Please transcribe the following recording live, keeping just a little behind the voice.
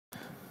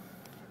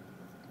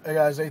Hey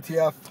guys,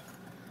 ATF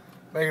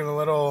making a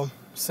little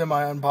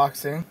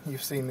semi-unboxing.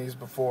 You've seen these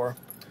before.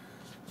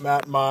 I'm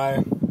at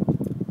my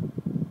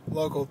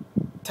local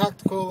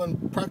tactical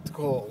and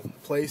practical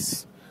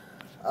place,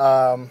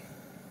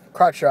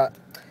 Crotch Shot,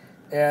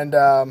 and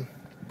I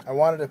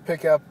wanted to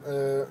pick up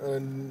a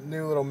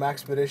new little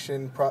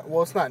Maxpedition.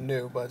 Well, it's not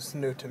new, but it's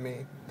new to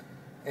me.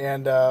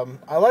 And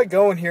I like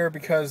going here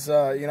because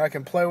I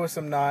can play with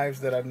some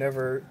knives that I've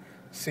never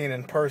seen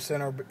in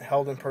person or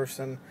held in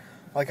person.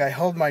 Like I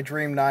held my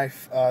dream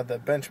knife, the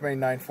Benchmade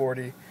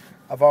 940.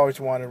 I've always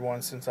wanted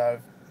one since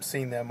I've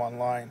seen them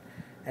online,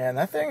 and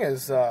that thing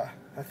is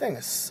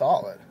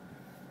solid.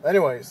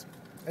 Anyways,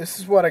 this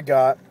is what I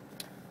got.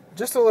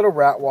 Just a little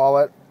rat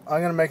wallet.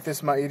 I'm gonna make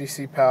this my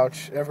EDC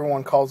pouch.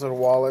 Everyone calls it a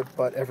wallet,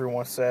 but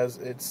everyone says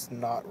it's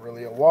not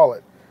really a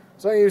wallet.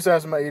 So I use that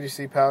as my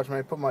EDC pouch.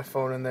 Maybe put my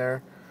phone in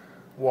there,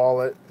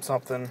 wallet,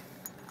 something.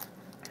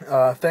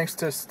 Thanks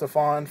to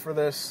Stefan for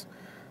this.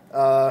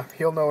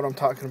 He'll know what I'm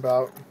talking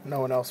about. No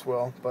one else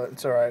will, but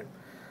it's alright.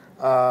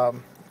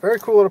 Very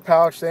cool little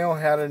pouch. They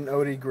only had it in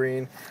OD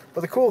green.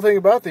 But the cool thing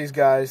about these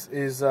guys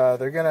is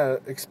they're going to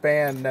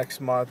expand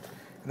next month.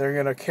 They're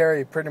going to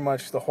carry pretty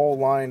much the whole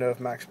line of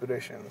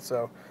Maxpedition.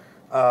 So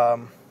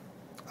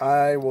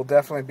I will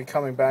definitely be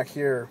coming back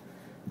here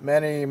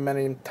many,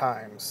 many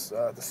times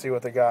to see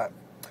what they got.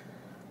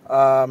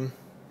 But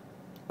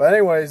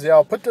anyways, yeah,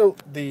 I'll put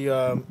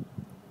the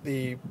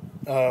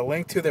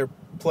link to their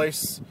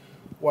place.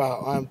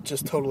 Wow, I'm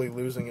just totally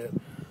losing it.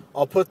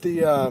 I'll put the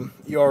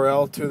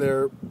URL to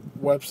their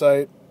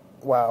website,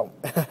 wow,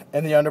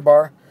 in the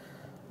underbar.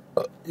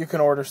 You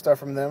can order stuff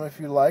from them if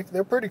you like.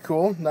 They're pretty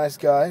cool, nice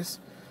guys.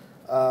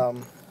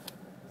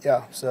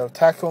 Yeah, so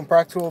tactical and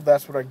practical,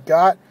 that's what I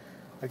got.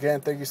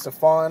 Again, thank you,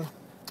 Stefan.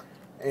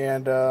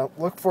 And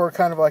look for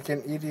kind of like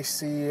an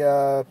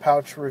EDC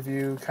pouch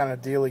review kind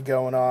of dealy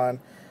going on.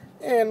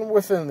 And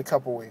within a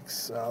couple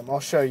weeks,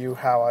 I'll show you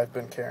how I've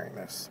been carrying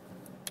this.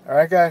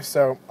 Alright guys,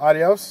 so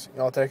adios,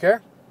 y'all take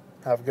care,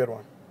 have a good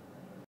one.